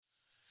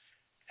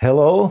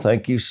Hello,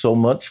 thank you so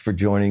much for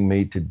joining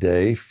me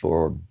today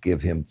for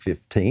Give Him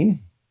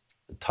 15.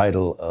 The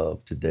title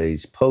of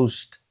today's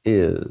post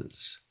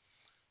is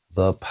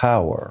The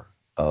Power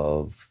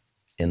of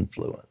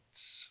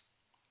Influence.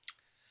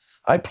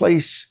 I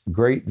place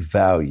great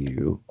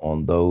value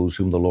on those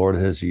whom the Lord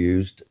has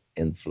used to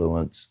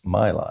influence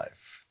my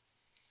life.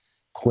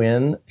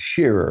 Quinn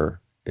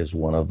Shearer is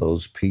one of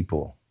those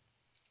people.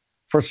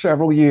 For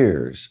several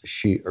years,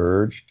 she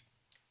urged,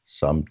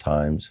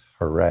 sometimes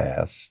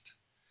harassed,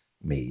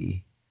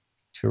 me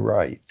to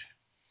write.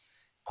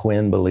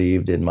 Quinn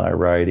believed in my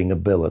writing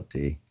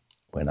ability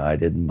when I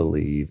didn't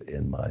believe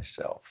in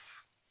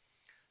myself.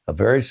 A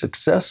very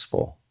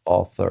successful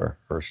author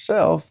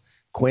herself,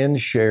 Quinn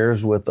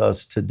shares with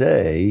us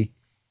today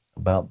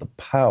about the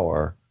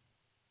power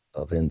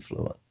of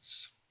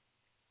influence.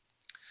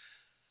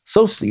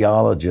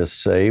 Sociologists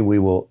say we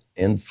will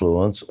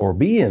influence or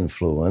be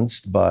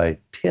influenced by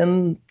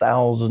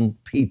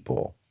 10,000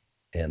 people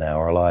in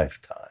our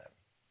lifetime.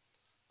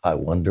 I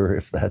wonder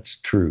if that's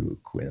true,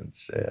 Quinn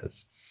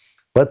says.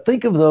 But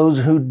think of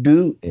those who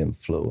do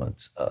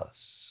influence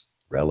us: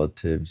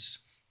 relatives,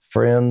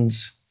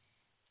 friends,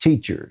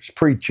 teachers,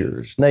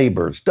 preachers,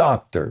 neighbors,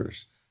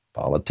 doctors,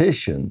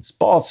 politicians,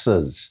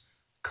 bosses,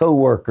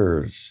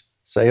 co-workers,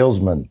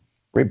 salesmen,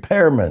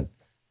 repairmen,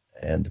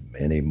 and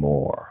many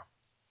more.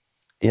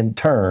 In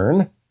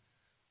turn,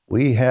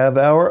 we have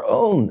our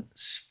own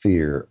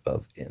sphere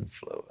of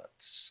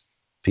influence,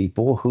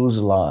 people whose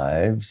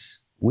lives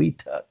we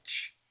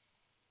touch,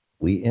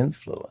 we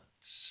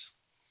influence.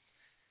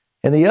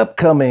 In the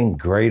upcoming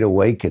Great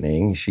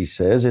Awakening, she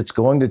says, it's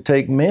going to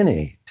take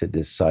many to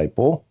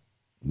disciple,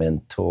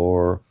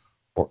 mentor,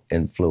 or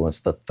influence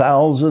the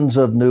thousands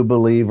of new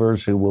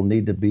believers who will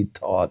need to be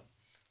taught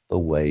the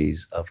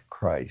ways of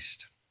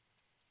Christ.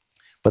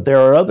 But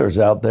there are others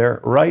out there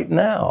right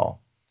now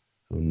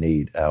who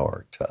need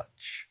our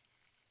touch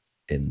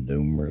in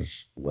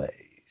numerous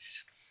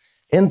ways.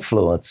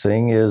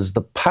 Influencing is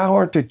the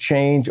power to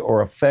change or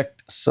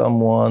affect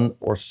someone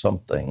or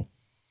something,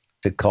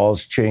 to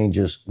cause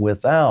changes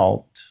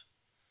without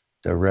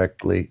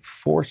directly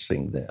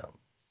forcing them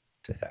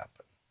to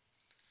happen.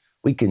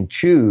 We can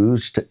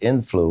choose to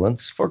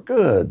influence for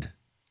good,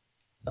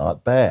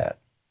 not bad,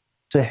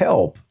 to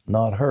help,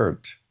 not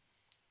hurt,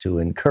 to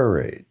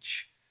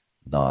encourage,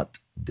 not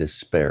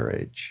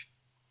disparage.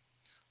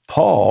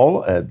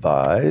 Paul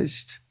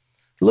advised,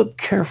 look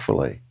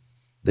carefully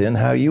then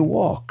how you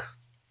walk.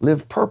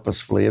 Live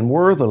purposefully and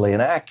worthily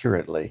and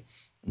accurately,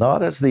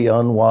 not as the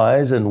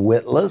unwise and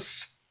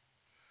witless,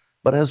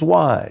 but as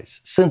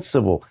wise,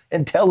 sensible,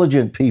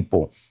 intelligent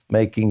people,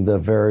 making the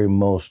very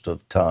most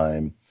of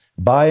time,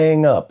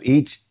 buying up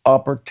each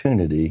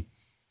opportunity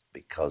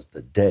because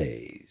the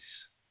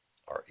days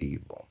are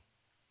evil.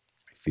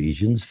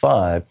 Ephesians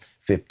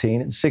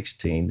 5:15 and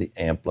 16, the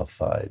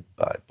Amplified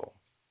Bible.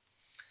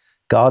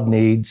 God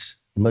needs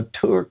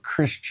mature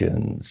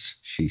Christians,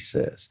 she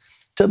says,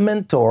 to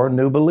mentor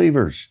new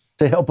believers,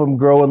 to help them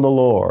grow in the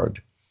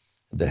Lord,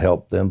 and to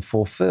help them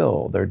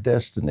fulfill their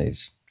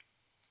destinies.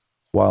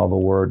 While the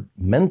word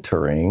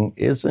mentoring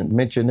isn't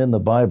mentioned in the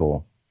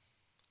Bible,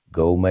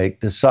 go make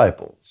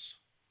disciples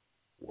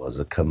was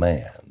a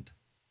command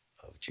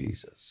of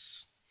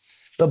Jesus.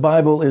 The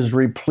Bible is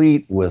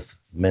replete with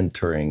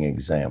mentoring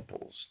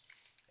examples.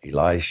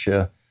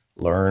 Elisha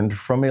learned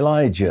from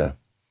Elijah.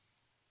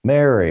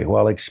 Mary,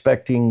 while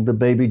expecting the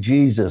baby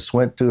Jesus,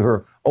 went to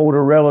her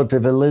older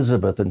relative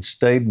Elizabeth and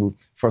stayed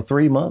for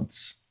 3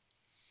 months.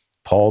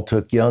 Paul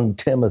took young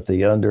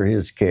Timothy under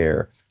his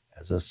care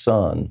as a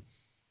son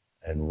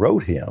and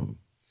wrote him,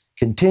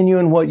 continue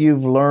in what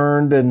you've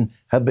learned and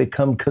have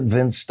become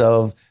convinced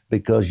of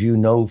because you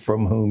know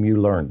from whom you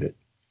learned it.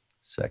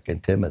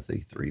 2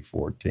 Timothy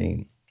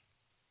 3:14.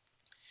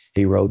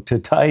 He wrote to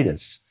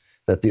Titus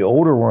that the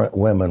older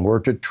women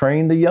were to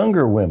train the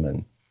younger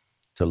women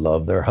to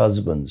love their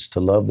husbands, to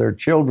love their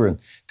children,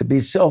 to be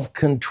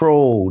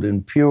self-controlled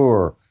and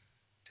pure,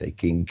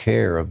 taking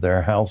care of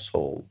their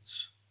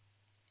households.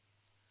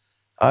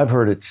 I've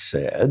heard it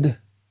said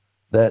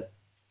that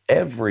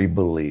every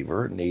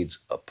believer needs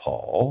a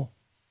Paul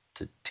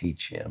to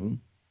teach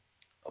him,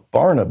 a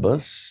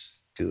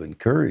Barnabas to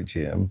encourage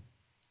him,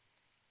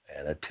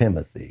 and a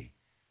Timothy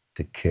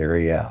to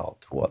carry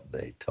out what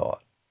they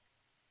taught.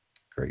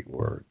 Great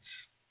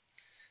words.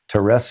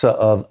 Teresa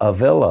of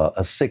Avila,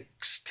 a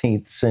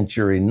 16th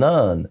century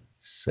nun,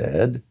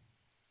 said,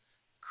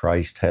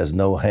 Christ has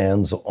no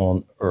hands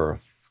on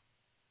earth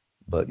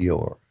but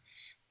yours,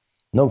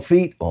 no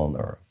feet on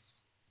earth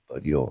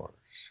but yours,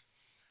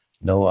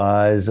 no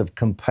eyes of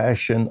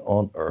compassion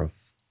on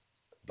earth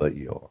but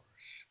yours.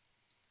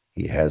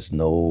 He has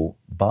no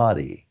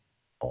body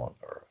on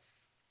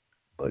earth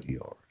but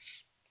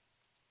yours.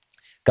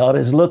 God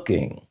is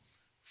looking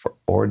for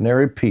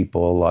ordinary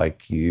people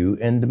like you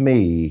and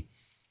me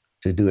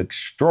to do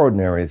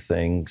extraordinary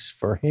things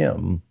for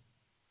Him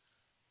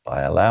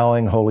by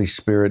allowing Holy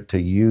Spirit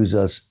to use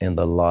us in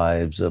the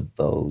lives of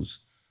those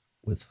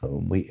with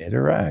whom we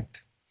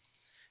interact.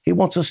 He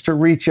wants us to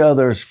reach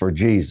others for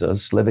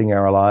Jesus, living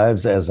our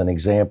lives as an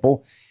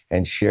example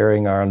and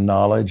sharing our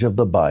knowledge of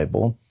the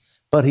Bible.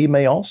 But he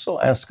may also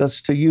ask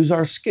us to use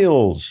our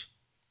skills,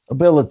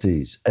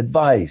 abilities,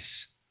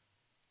 advice,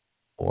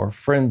 or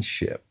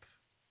friendship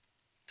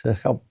to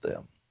help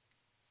them.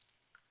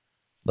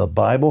 The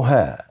Bible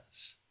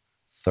has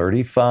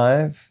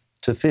 35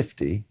 to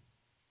 50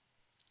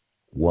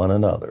 one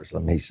another's.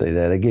 Let me say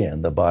that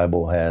again. The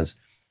Bible has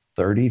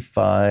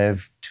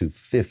 35 to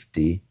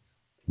 50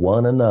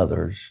 one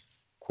another's,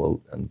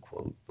 quote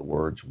unquote, the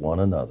words one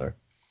another,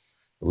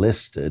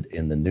 listed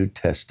in the New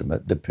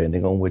Testament,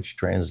 depending on which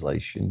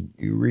translation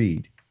you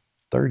read.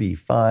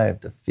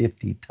 35 to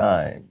 50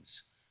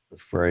 times the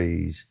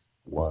phrase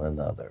one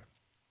another.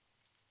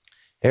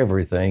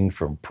 Everything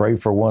from pray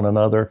for one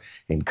another,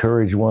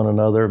 encourage one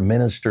another,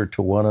 minister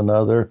to one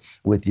another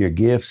with your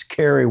gifts,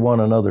 carry one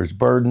another's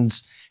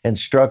burdens,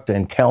 instruct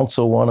and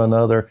counsel one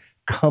another,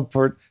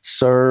 comfort,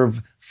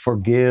 serve,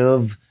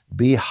 forgive,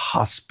 be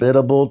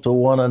hospitable to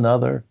one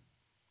another.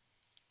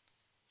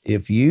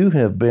 If you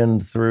have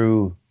been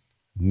through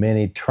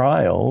many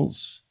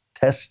trials,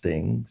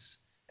 testings,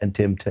 and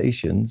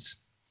temptations,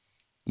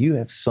 you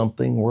have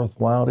something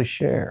worthwhile to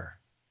share.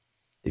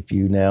 If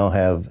you now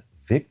have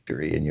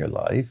victory in your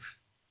life,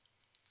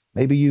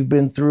 maybe you've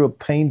been through a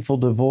painful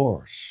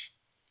divorce,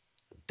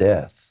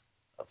 death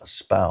of a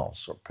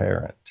spouse or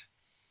parent,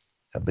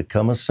 have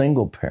become a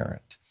single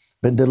parent,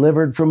 been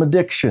delivered from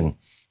addiction,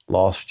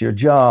 lost your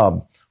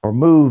job, or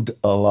moved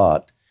a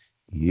lot,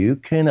 you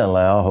can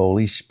allow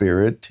Holy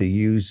Spirit to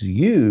use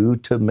you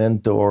to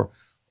mentor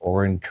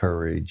or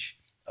encourage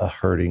a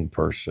hurting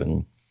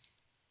person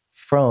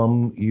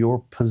from your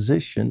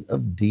position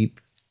of deep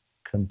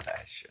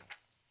compassion.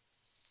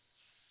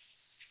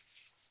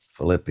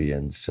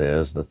 Philippians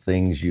says, the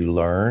things you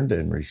learned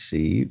and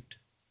received,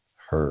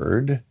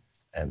 heard,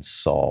 and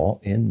saw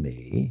in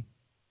me,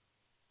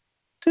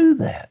 do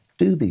that.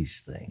 Do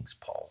these things,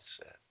 Paul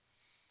said.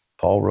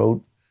 Paul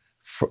wrote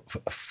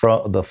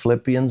from the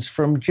Philippians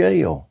from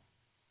jail.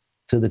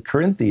 To the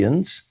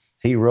Corinthians,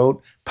 he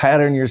wrote,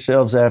 pattern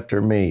yourselves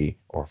after me,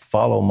 or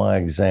follow my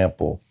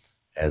example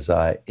as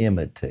I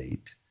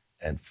imitate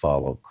and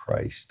follow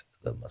Christ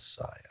the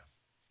Messiah.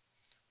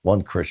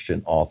 One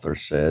Christian author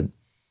said,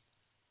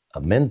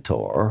 a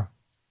mentor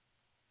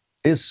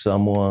is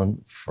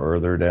someone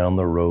further down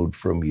the road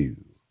from you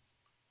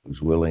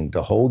who's willing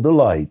to hold the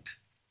light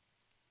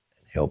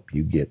and help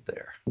you get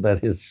there.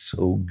 That is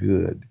so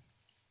good.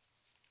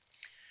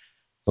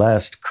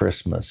 Last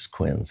Christmas,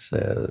 Quinn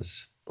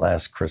says,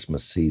 last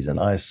Christmas season,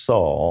 I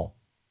saw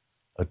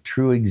a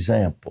true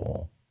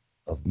example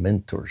of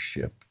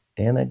mentorship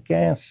in a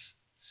gas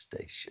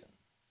station.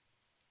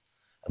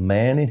 A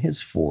man in his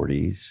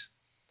 40s,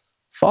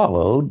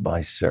 followed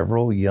by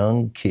several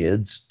young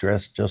kids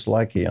dressed just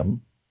like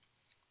him,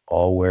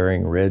 all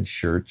wearing red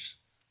shirts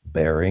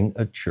bearing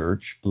a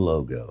church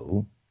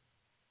logo,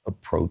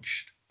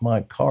 approached my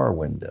car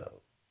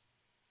window.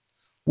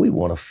 We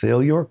want to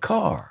fill your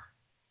car,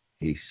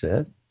 he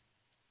said.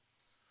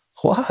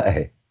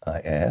 Why? I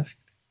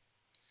asked.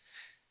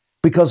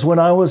 Because when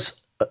I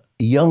was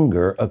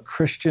younger, a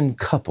Christian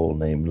couple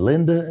named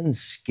Linda and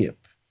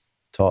Skip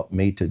taught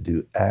me to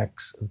do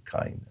acts of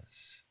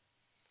kindness.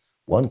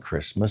 One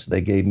Christmas,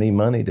 they gave me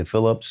money to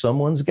fill up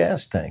someone's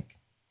gas tank.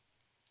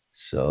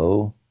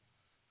 So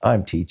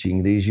I'm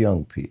teaching these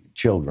young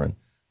children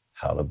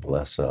how to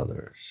bless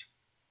others,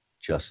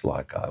 just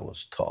like I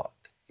was taught,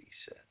 he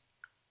said.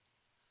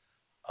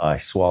 I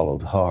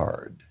swallowed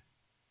hard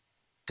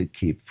to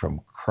keep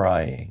from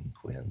crying,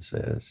 Quinn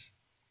says.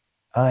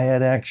 I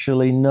had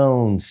actually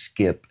known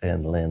Skip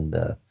and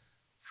Linda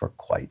for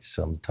quite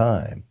some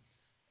time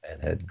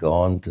and had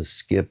gone to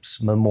Skip's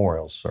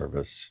memorial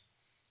service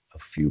a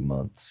few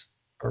months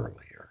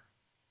earlier.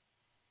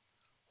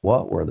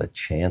 What were the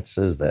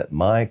chances that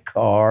my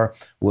car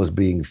was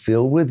being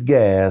filled with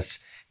gas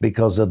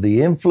because of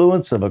the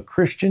influence of a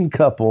Christian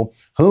couple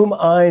whom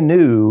I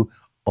knew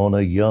on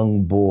a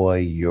young boy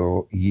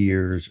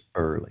years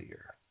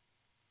earlier?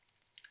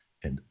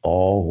 And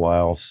all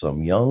while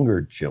some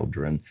younger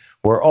children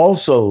were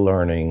also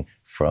learning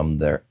from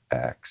their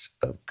acts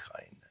of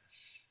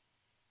kindness.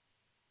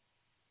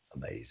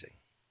 Amazing.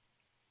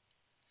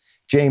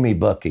 Jamie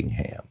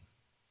Buckingham,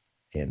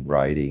 in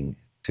writing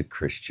to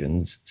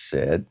Christians,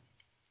 said,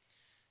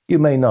 you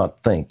may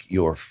not think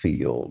your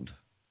field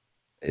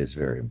is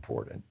very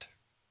important,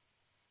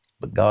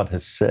 but God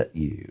has set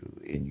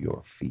you in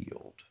your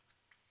field.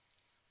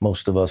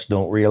 Most of us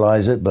don't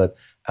realize it, but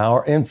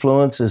our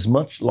influence is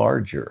much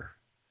larger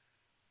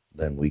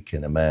than we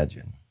can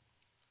imagine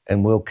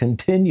and will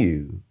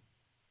continue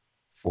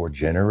for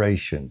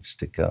generations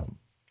to come,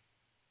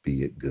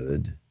 be it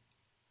good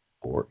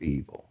or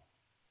evil.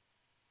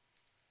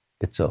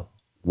 It's a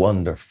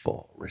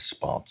wonderful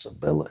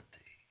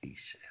responsibility, he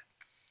said.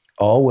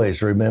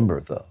 Always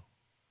remember, though,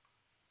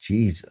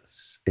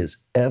 Jesus is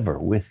ever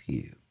with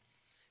you,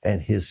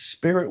 and his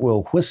Spirit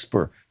will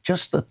whisper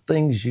just the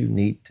things you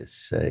need to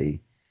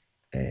say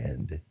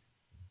and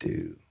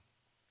do.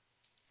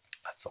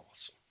 That's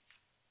awesome.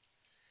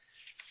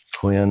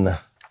 Quinn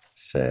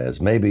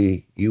says,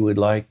 maybe you would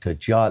like to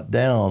jot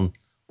down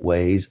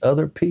ways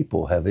other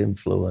people have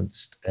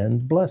influenced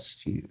and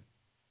blessed you.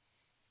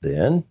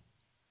 Then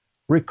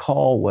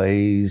recall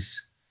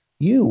ways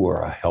you were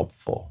a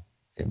helpful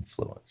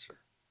influencer.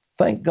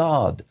 Thank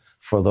God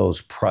for those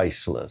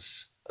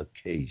priceless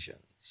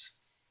occasions.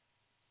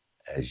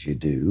 As you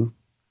do,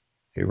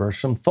 here are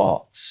some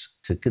thoughts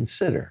to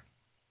consider.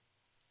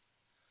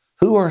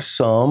 Who are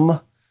some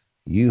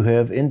you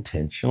have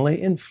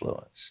intentionally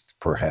influenced?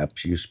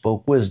 Perhaps you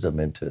spoke wisdom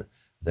into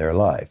their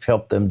life,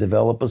 helped them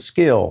develop a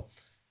skill,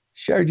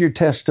 shared your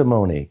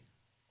testimony,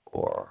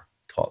 or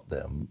taught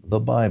them the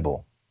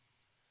Bible.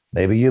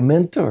 Maybe you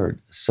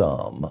mentored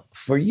some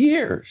for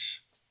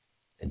years,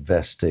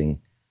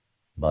 investing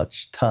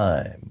much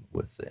time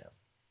with them.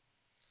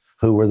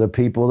 Who were the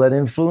people that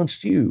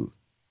influenced you?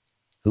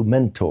 Who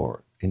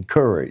mentored,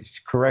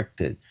 encouraged,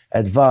 corrected,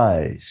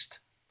 advised,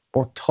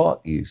 or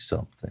taught you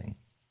something?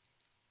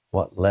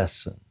 What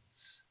lessons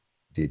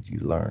did you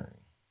learn?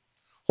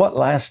 What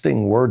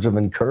lasting words of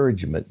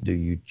encouragement do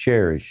you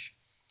cherish?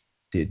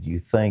 Did you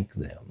thank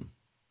them?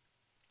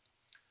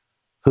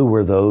 Who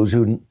were those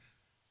who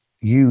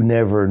you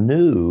never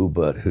knew,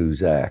 but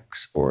whose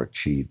acts or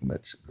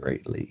achievements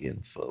greatly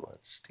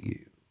influenced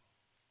you?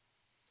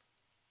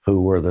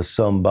 Who were the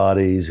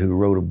somebodies who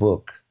wrote a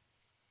book,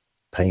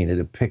 painted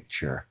a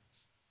picture,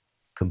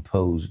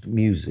 composed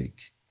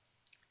music,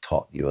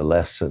 taught you a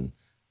lesson,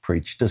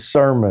 preached a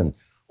sermon,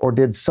 or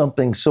did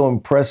something so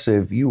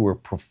impressive you were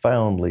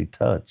profoundly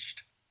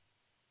touched?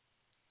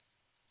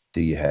 Do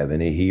you have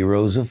any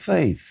heroes of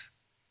faith?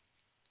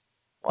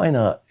 Why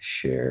not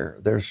share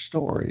their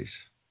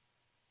stories?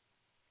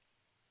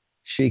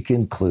 She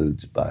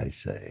concludes by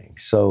saying,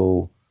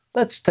 so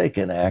let's take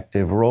an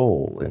active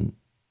role in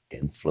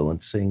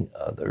influencing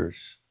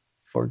others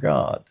for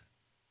God.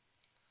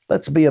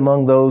 Let's be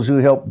among those who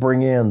help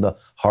bring in the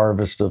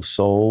harvest of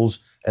souls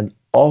and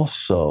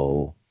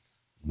also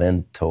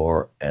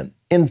mentor and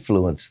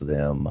influence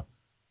them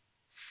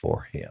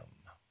for Him.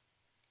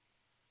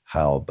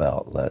 How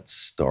about let's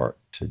start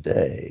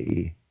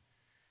today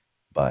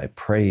by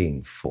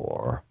praying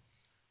for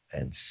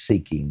and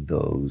seeking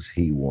those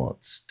He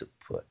wants to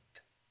put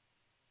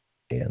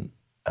in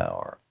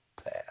our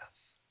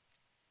path.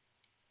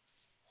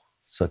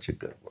 Such a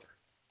good word.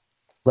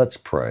 Let's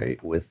pray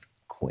with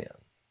Quinn.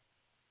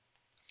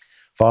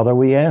 Father,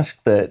 we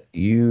ask that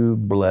you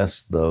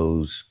bless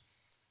those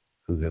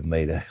who have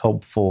made a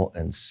helpful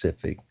and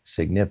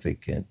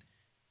significant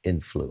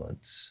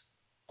influence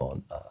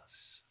on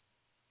us.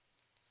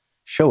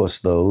 Show us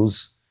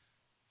those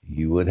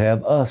you would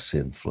have us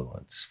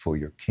influence for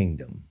your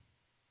kingdom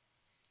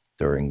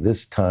during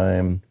this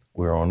time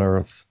we're on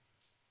earth,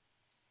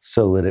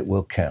 so that it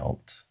will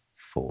count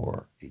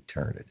for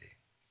eternity.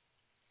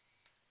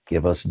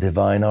 Give us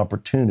divine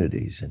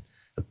opportunities and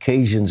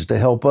occasions to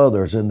help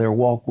others in their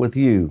walk with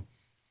you.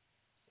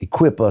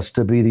 Equip us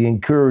to be the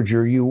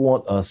encourager you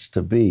want us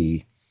to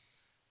be.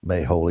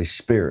 May Holy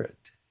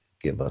Spirit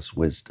give us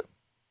wisdom,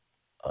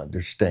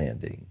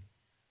 understanding,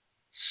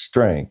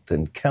 strength,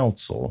 and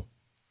counsel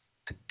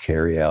to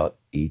carry out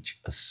each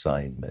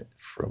assignment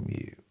from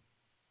you.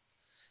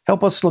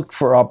 Help us look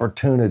for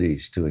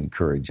opportunities to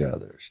encourage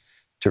others,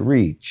 to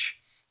reach,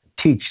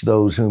 teach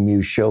those whom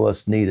you show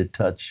us need a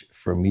touch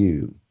from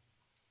you.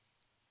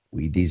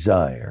 We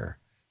desire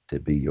to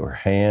be your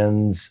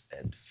hands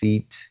and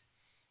feet,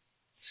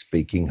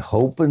 speaking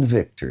hope and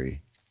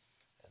victory,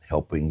 and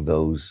helping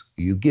those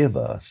you give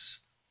us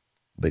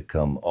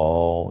become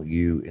all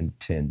you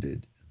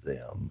intended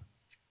them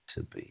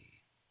to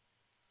be.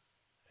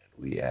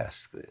 And we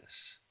ask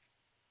this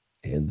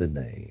in the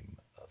name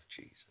of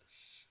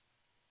Jesus.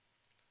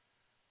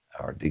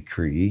 Our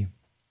decree: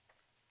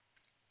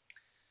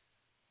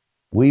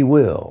 we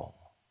will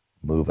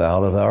move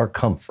out of our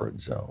comfort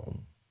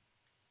zone,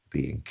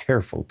 being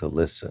careful to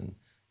listen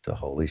to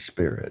Holy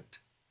Spirit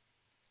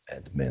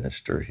and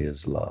minister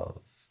His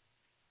love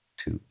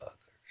to others.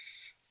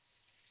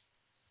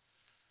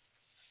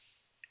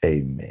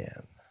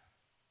 Amen.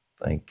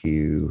 Thank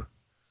you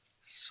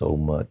so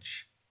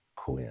much,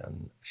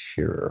 Quinn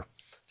Shearer.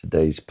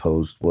 Today's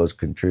post was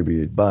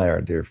contributed by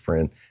our dear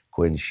friend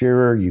Quinn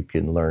Shearer. You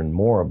can learn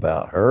more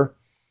about her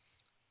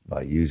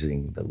by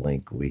using the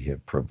link we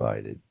have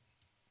provided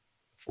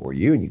for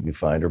you, and you can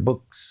find her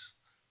books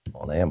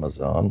on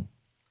Amazon.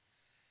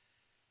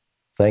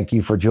 Thank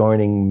you for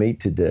joining me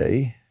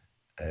today,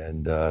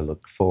 and I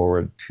look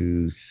forward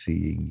to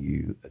seeing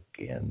you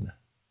again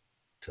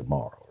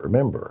tomorrow.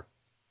 Remember,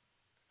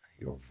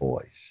 your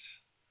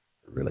voice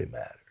really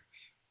matters.